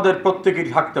 দলমত আমাদের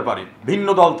প্রত্যেকেরই থাকতে পারে, ভিন্ন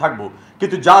দল থাকবো,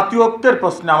 কিন্তু জাতীয় ঐক্যের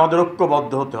প্রশ্নে আমাদের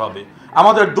ঐক্যবদ্ধ হতে হবে।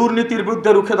 আমাদের দুর্নীতির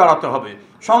বিরুদ্ধে রুখে দাঁড়াতে হবে,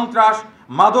 সন্ত্রাস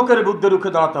মাদকের বিরুদ্ধে রুখে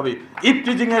দাঁড়াতে হবে,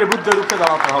 ইফটিজিং এর বিরুদ্ধে রুখে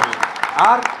দাঁড়াতে হবে।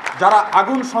 আর যারা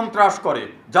আগুন সন্ত্রাস করে,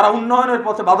 যারা উন্নয়নের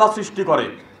পথে বাধা সৃষ্টি করে,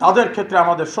 তাদের ক্ষেত্রে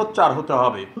আমাদের সোচ্চার হতে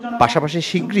হবে। পাশাপাশি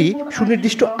শীঘ্রই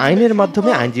সুনির্দিষ্ট আইনের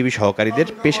মাধ্যমে আইনজীবী সহকারীদের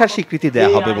পেশার স্বীকৃতি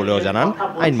দেওয়া হবে বলেও জানান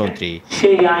আইনমন্ত্রী।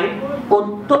 সেই আইন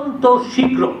অত্যন্ত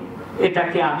শীঘ্র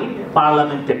এটাকে আমি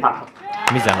পার্লামেন্টে পাঠাবো।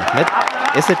 মিজান আহমেদ,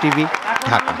 SATV,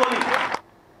 ঢাকা।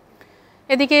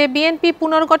 এদিকে বিএনপি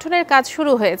পুনর্গঠনের কাজ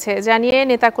শুরু হয়েছে জানিয়ে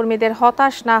নেতাকর্মীদের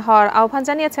হতাশ না হওয়ার আহ্বান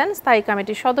জানিয়েছেন স্থায়ী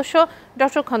কমিটির সদস্য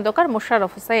ডক্টর খন্দকার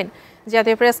মোশাররফ হোসেন।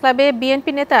 জাতীয় প্রেস ক্লাবে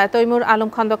বিএনপি নেতা তৈমুর আলম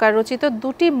খন্দকার রচিত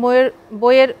 2টি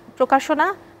বইয়ের প্রকাশনা,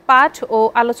 পাঠ ও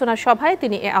আলোচনা সভায়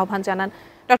তিনি এ আহ্বান জানান।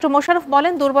 ডক্টর মোশাররফ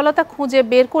বলেন, দুর্বলতা খুঁজে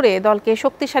বের করে দলকে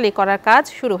শক্তিশালী করার কাজ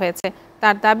শুরু হয়েছে।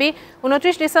 তার দাবি,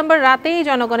 29 ডিসেম্বর রাতেই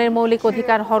জনগণের মৌলিক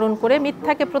অধিকার হরণ করে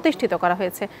মিথ্যাকে প্রতিষ্ঠিত করা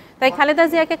হয়েছে। তাই খালেদা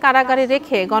জিয়াকে কারাগারে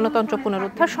রেখে গণতন্ত্র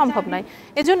পুনরুদ্ধার সম্ভব নয়।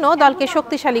 এজন্য দলকে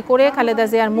শক্তিশালী করে খালেদা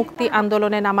জিয়ার মুক্তি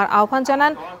আন্দোলনে নামার আহ্বান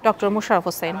জানান ডক্টর মোশাররফ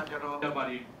হোসেন।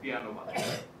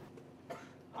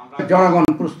 জনগণ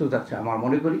প্রস্তুত আছে, আমার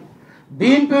মনে করি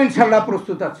বিএনপি ইনশাআল্লাহ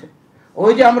প্রস্তুত আছে।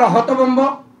 ওই যে আমরা হতভম্ব,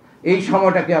 এই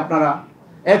সময়টাকে আপনারা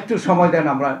একটু সময় দেন,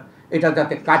 আমরা এটা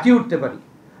যাতে কাটিয়ে উঠতে পারি।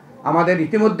 আমাদের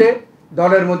ইতিমধ্যে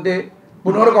দলের মধ্যে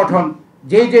পুনর্গঠন,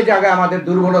 যে জায়গায় আমাদের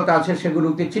দুর্বলতা আছে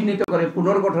সেগুলোকে চিহ্নিত করে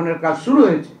পুনর্গঠনের কাজ শুরু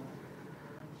হয়েছে।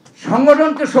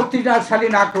 সংগঠনকে শক্তিশালী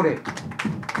না করে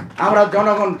আমরা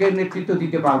জনগণকে নেতৃত্ব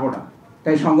দিতে পারবো না।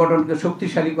 তাই সংগঠনকে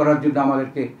শক্তিশালী করার জন্য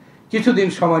আমাদেরকে কিছুদিন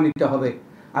সময় নিতে হবে।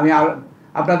 আমি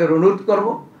আপনাদের অনুরোধ করব,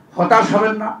 হতাশ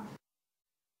হবেন না।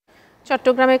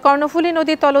 চট্টগ্রামে কর্ণফুলী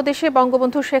নদীর তলদেশে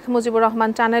বঙ্গবন্ধু শেখ মুজিবুর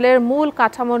রহমান টানেলের মূল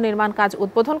কাঠামোর নির্মাণ কাজ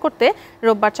উদ্বোধন করতে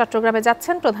রোববার চট্টগ্রামে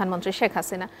যাচ্ছেন প্রধানমন্ত্রী শেখ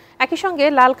হাসিনা। একই সঙ্গে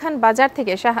লালখান বাজার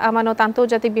থেকে শাহ আমানত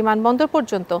আন্তর্জাতিক বিমানবন্দর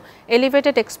পর্যন্ত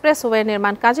এলিভেটেড এক্সপ্রেসওয়ে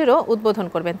নির্মাণ কাজেরও উদ্বোধন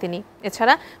করবেন তিনি।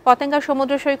 এছাড়া পতেঙ্গা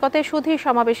সমুদ্র সৈকতে সুধী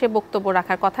সমাবেশে বক্তব্য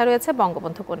রাখার কথা রয়েছে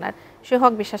বঙ্গবন্ধু কন্যার।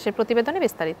 সোহাগ বিশ্বাসের প্রতিবেদনে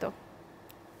বিস্তারিত।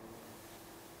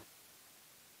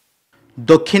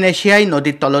 দক্ষিণ এশিয়ায়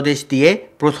নদীর তলদেশ দিয়ে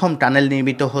প্রথম টানেল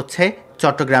নির্মিত হচ্ছে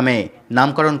চট্টগ্রামে।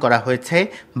 নামকরণ করা হয়েছে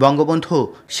বঙ্গবন্ধু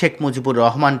শেখ মুজিবুর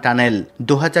রহমান টানেল।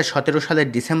 2017 সালের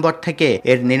ডিসেম্বর থেকে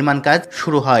এর নির্মাণ কাজ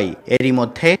শুরু হয়। এরই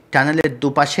মধ্যে টানেলের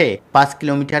দুপাশে 5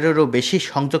 কিলোমিটারেরও বেশি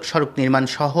সংযোগ সড়ক নির্মাণ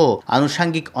সহ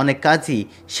আনুষঙ্গিক অনেক কাজই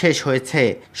শেষ হয়েছে।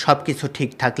 সবকিছু ঠিক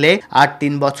থাকলে আর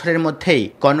 3 বছরের মধ্যেই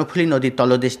কর্ণফুলী নদীর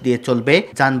তলদেশ দিয়ে চলবে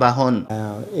যানবাহন।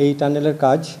 এই টানেলের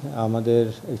কাজ আমাদের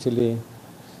অ্যাকচুয়ালি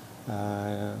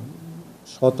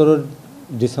 17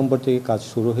 ডিসেম্বর থেকে কাজ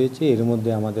শুরু হয়েছে। এর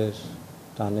মধ্যে আমাদের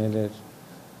টানেলের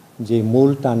যে মূল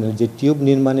টানেল, যে টিউব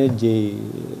নির্মাণের যে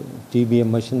টিবিএম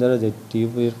মেশিন দ্বারা যে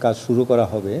টিউবের কাজ শুরু করা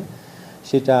হবে,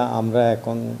 সেটা আমরা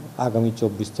এখন আগামী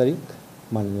 24 তারিখ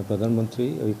মাননীয় প্রধানমন্ত্রী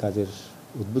ওই কাজের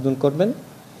উদ্বোধন করবেন।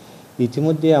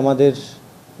 ইতিমধ্যে আমাদের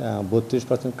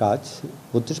 32% কাজ,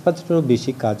 32%-এরও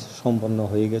বেশি কাজ সম্পন্ন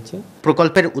হয়ে গেছে।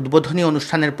 প্রকল্পের উদ্বোধনী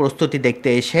অনুষ্ঠানের প্রস্তুতি দেখতে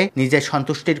এসে নিজের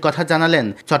সন্তুষ্টির কথা জানালেন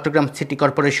চট্টগ্রাম সিটি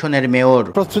কর্পোরেশনের মেয়র।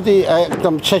 প্রস্তুতি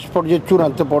একদম শেষ পর্যায়ে,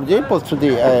 চূড়ান্ত পর্যায়ে প্রস্তুতি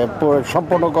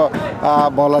সম্পন্ন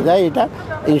বলা যায়। এটা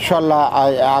ইনশাল্লাহ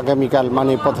আগামীকাল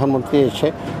মানে প্রধানমন্ত্রী এসে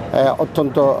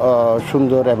অত্যন্ত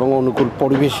সুন্দর এবং অনুকূল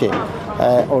পরিবেশে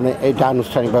এটা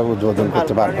আনুষ্ঠানিকভাবে উদ্বোধন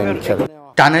করতে পারবেন ইনশাল্লাহ।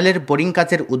 টানেলের বোরিং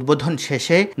কাজের উদ্বোধন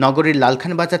শেষে নগরীর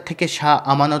লালখান বাজার থেকে শাহ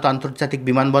আমানত আন্তর্জাতিক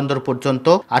বিমানবন্দর পর্যন্ত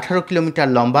 18 কিলোমিটার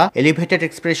লম্বা এলিভেটেড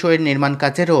এক্সপ্রেসওয়ের নির্মাণ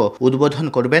কাজেরও উদ্বোধন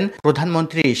করবেন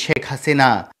প্রধানমন্ত্রী শেখ হাসিনা।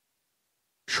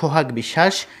 সোহাগ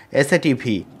বিশ্বাস, SATV,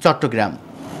 চট্টগ্রাম।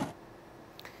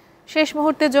 শেষ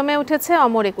মুহূর্তে জমে উঠেছে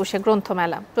অমর একুশে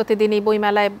গ্রন্থমেলা। প্রতিদিনই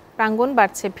বইমেলায় প্রাঙ্গণ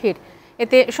বাড়ছে ভিড়।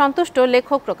 এতে সন্তুষ্ট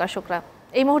লেখক প্রকাশকরা।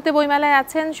 এই মুহূর্তে বইমেলায়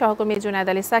আছেন সহকর্মী জুনায়েদ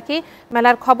আলী সাকি।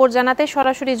 মেলার খবর জানাতে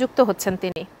সরাসরি যুক্ত হচ্ছেন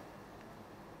তিনি।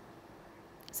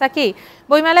 সাকি,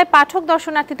 বইমেলায় পাঠক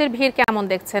দর্শনার্থীদের ভিড় কেমন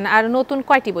দেখছেন, আর নতুন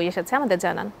কয়টি বই এসেছে আমাদের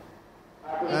জানান।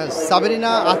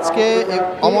 সাবেরিনা, আজকে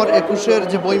অমর ২১-এর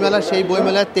যে বইমেলা, সেই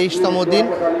বইমেলার ২৩তম দিন।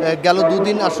 গেল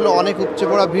দুদিন আসলে অনেক উপচে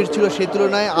পড়া ভিড় ছিল, সেই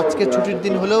তুলনায় আজকে ছুটির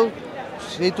দিন হলেও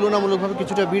সেই তুলনামূলকভাবে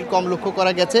কিছুটা ভিড় কম লক্ষ্য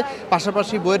করা গেছে।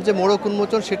 পাশাপাশি বইয়ের যে মোড়ক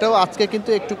উন্মোচন, সেটাও আজকে কিন্তু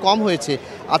একটু কম হয়েছে।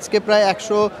 আজকে প্রায়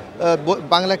 ১০০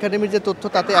 বাংলা একাডেমির যে তথ্য,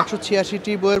 তাতে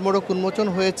 ১৮৬টি বইয়ের মোড়ক উন্মোচন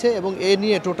হয়েছে এবং এ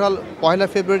নিয়ে টোটাল ১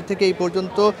 ফেব্রুয়ারি থেকে এই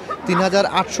পর্যন্ত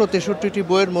 ৩,৮৬৩টি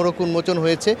বইয়ের মোড়ক উন্মোচন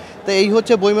হয়েছে। তো এই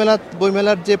হচ্ছে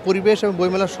বইমেলার যে পরিবেশ এবং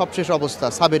বইমেলার সবশেষ অবস্থা।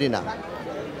 সাবেরিনা,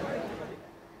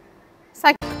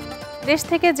 দেশ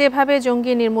থেকে যেভাবে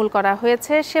জঙ্গি নির্মূল করা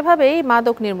হয়েছে সেভাবেই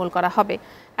মাদক নির্মূল করা হবে,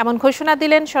 এমন ঘোষণা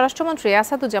দিলেন স্বরাষ্ট্রমন্ত্রী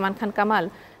আসাদুজ্জামান খান কামাল।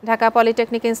 ঢাকা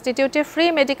পলিটেকনিক ইনস্টিটিউটে ফ্রি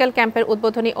মেডিকেল ক্যাম্পের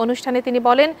উদ্বোধনী অনুষ্ঠানে তিনি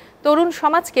বলেন, তরুণ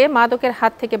সমাজকে মাদকের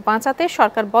হাত থেকে বাঁচাতে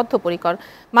সরকার বদ্ধপরিকর।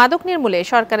 মাদক নির্মূলে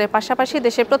সরকারের পাশাপাশি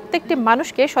দেশের প্রত্যেকটি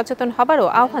মানুষকে সচেতন হবারও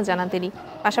আহ্বান জানান তিনি।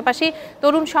 পাশাপাশি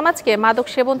তরুণ সমাজকে মাদক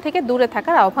সেবন থেকে দূরে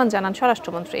থাকার আহ্বান জানান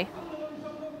স্বরাষ্ট্রমন্ত্রী।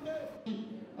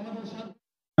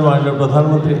 মাননীয়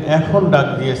প্রধানমন্ত্রী এখন ডাক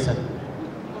দিয়েছেন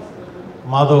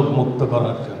মাদক মুক্ত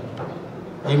করার জন্য।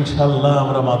 ইনশাল্লাহ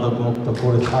আমরা মাদক মুক্ত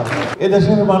করে থাকব।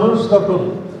 এদেশের মানুষ তখন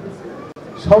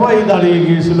সবাই দাঁড়িয়ে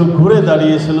গিয়েছিল, ঘুরে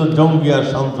দাঁড়িয়েছিল জঙ্গি আর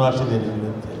সন্ত্রাসীদের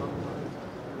বিরুদ্ধে।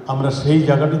 আমরা সেই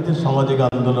জায়গাটিতে সামাজিক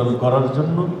আন্দোলন করার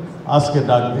জন্য আজকে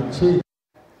ডাক দিচ্ছি।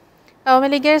 আওয়ামী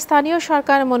লীগের স্থানীয়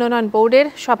সরকার মনোনয়ন বোর্ডের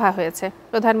সভা হয়েছে।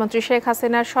 প্রধানমন্ত্রী শেখ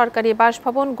হাসিনার সরকারি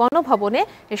বাসভবন গণভবনে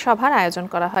এ সভার আয়োজন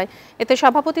করা হয়। এতে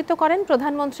সভাপতিত্ব করেন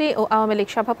প্রধানমন্ত্রী ও আওয়ামী লীগ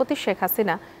সভাপতি শেখ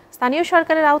হাসিনা। স্থানীয়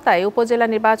সরকারের আওতায় উপজেলা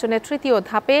নির্বাচনের ৩য়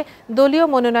ধাপে দলীয়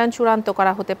মনোনয়ন চূড়ান্ত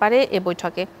করা হতে পারে এ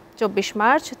বৈঠকে। ২৪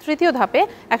 মার্চ ৩য় ধাপে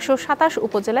 ১২৭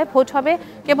 উপজেলায় ভোট হবে।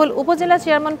 কেবল উপজেলা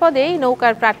চেয়ারম্যান পদেই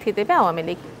নৌকার প্রার্থী দেবে আওয়ামী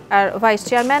লীগ, আর ভাইস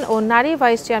চেয়ারম্যান ও নারী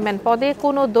ভাইস চেয়ারম্যান পদে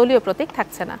কোনো দলীয় প্রতীক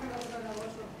থাকছে না।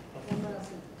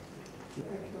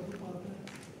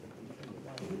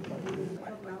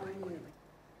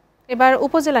 এবার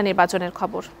উপজেলা নির্বাচনের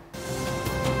খবর।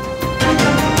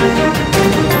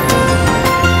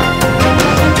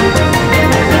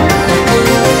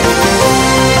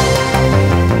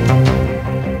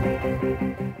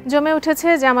 জমে উঠেছে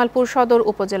জামালপুর সদর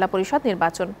উপজেলা পরিষদ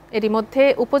নির্বাচন। এরই মধ্যে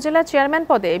উপজেলা চেয়ারম্যান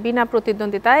পদে বিনা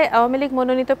প্রতিদ্বন্দ্বিতায় আওয়ামী লীগ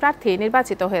মনোনীত প্রার্থী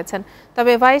নির্বাচিত হয়েছেন।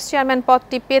 তবে ভাইস চেয়ারম্যান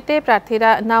পদটি পেতে প্রার্থীরা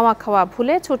নাওয়া খাওয়া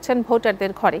ভুলে ছুটছেন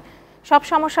ভোটারদের ঘরে। সব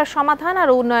সমস্যার সমাধান আর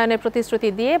উন্নয়নের প্রতিশ্রুতি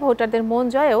দিয়ে ভোটারদের মন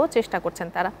জয়েও চেষ্টা করছেন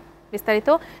তারা। বিস্তারিত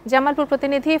জামালপুর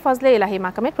প্রতিনিধি ফজলে ইলাহি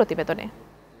মাকামের প্রতিবেদনে।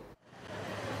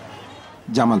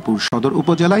 জামালপুর সদর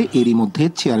উপজেলায় এরই মধ্যে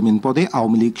চেয়ারম্যান পদে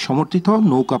আওয়ামী লীগ সমর্থিত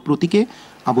নৌকা প্রতীকে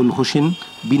আবুল হোসেন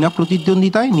বিনা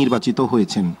প্রতিদ্বন্দ্বিতায় নির্বাচিত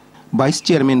হয়েছেন। ভাইস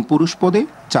চেয়ারম্যান পুরুষ পদে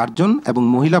 4 জন এবং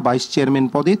মহিলা ভাইস চেয়ারম্যান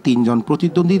পদে 3 জন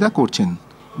প্রতিদ্বন্দ্বিতা করছেন।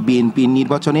 বিএনপির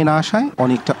নির্বাচনে না আসায়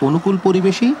অনেকটা অনুকূল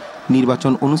পরিবেশেই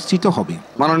নির্বাচন অনুষ্ঠিত হবে।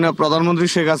 মাননীয় প্রধানমন্ত্রী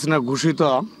শেখ হাসিনা ঘোষিত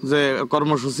যে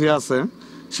কর্মসূচি আছে,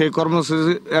 সেই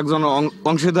কর্মসূচি একজন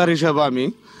অংশীদার হিসেবে আমি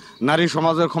নারী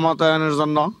সমাজের ক্ষমতায়নের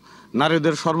জন্য,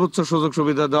 নারীদের সর্বোচ্চ সুযোগ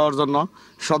সুবিধা দেওয়ার জন্য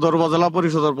সদর উপজেলা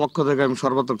পরিষদের পক্ষ থেকে আমি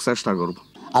সর্বাত্মক চেষ্টা করব।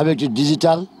 আমি একটি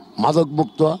ডিজিটাল, মাদক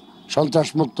মুক্ত, সন্ত্রাস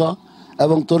মুক্ত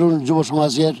এবং তরুণ যুব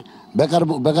সমাজের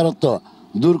বেকারত্ব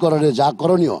দূর করণে যা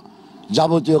করণীয়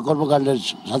যাবতীয় কর্মকাণ্ডের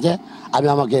সাথে আমি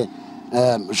আমাকে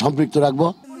সম্পৃক্ত রাখব।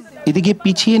 এদিকে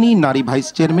পিছিয়ে নেই নারী ভাইস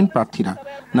চেয়ারম্যান প্রার্থীরা।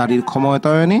 নারীর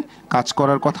ক্ষমতায়নে কাজ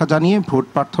করার কথা জানিয়ে ভোট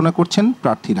প্রার্থনা করছেন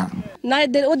প্রার্থীরা।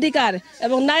 নারীদের অধিকার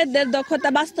এবং নারীদের দক্ষতা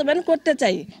বাস্তবায়ন করতে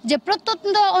চাই। যে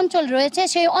প্রত্যন্ত অঞ্চল রয়েছে,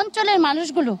 সেই অঞ্চলের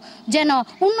মানুষগুলো যেন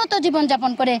উন্নত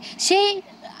জীবনযাপন করে, সেই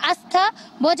আস্থা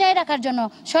বজায় রাখার জন্য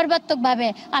সর্বাত্মকভাবে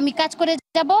আমি কাজ করে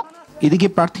যাব। এদিকে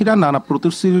প্রার্থীরা নানা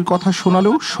প্রতিশ্রুতির কথা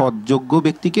শোনালেও সৎ যোগ্য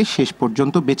ব্যক্তিকে শেষ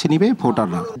পর্যন্ত বেছে নেবে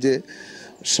ভোটাররা। যে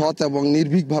সৎ এবং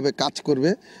নির্ভীকভাবে কাজ করবে,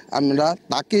 আমরা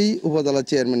তাকেই উপজেলা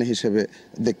চেয়ারম্যান হিসেবে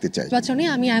দেখতে চাই। নির্বাচনে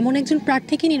আমি এমন একজন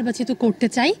প্রার্থীকে নির্বাচিত করতে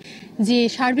চাই যে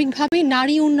সার্বিকভাবে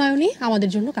নারী উন্নয়নে আমাদের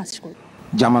জন্য কাজ করবে।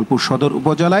 জামালপুর সদর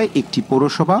উপজেলায় একটি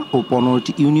পৌরসভা ও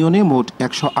 15টি ইউনিয়নে মোট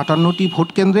 158টি ভোট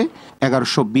কেন্দ্রে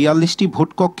 1142টি ভোট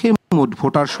কক্ষে মোট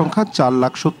ভোটার সংখ্যা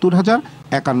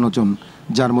 4,70,051 জন,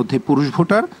 যার মধ্যে পুরুষ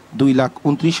ভোটার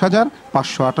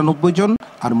 2,29,598 জন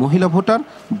আর মহিলা ভোটার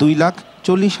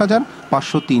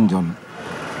 2,40,503 জন।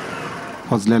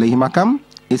 ফজলে আলহি মাকাম,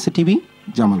 এসএটিভি,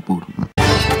 জামালপুর।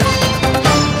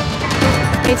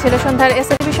 এই ছিল সন্ধ্যার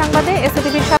এসএটিভি সংবাদে।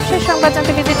 এসএটিভির সবশেষ সংবাদ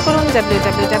জানতে ভিজিট করুন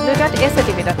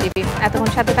www.satv.tv। এতক্ষণ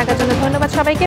সাথে থাকার জন্য ধন্যবাদ সবাইকে।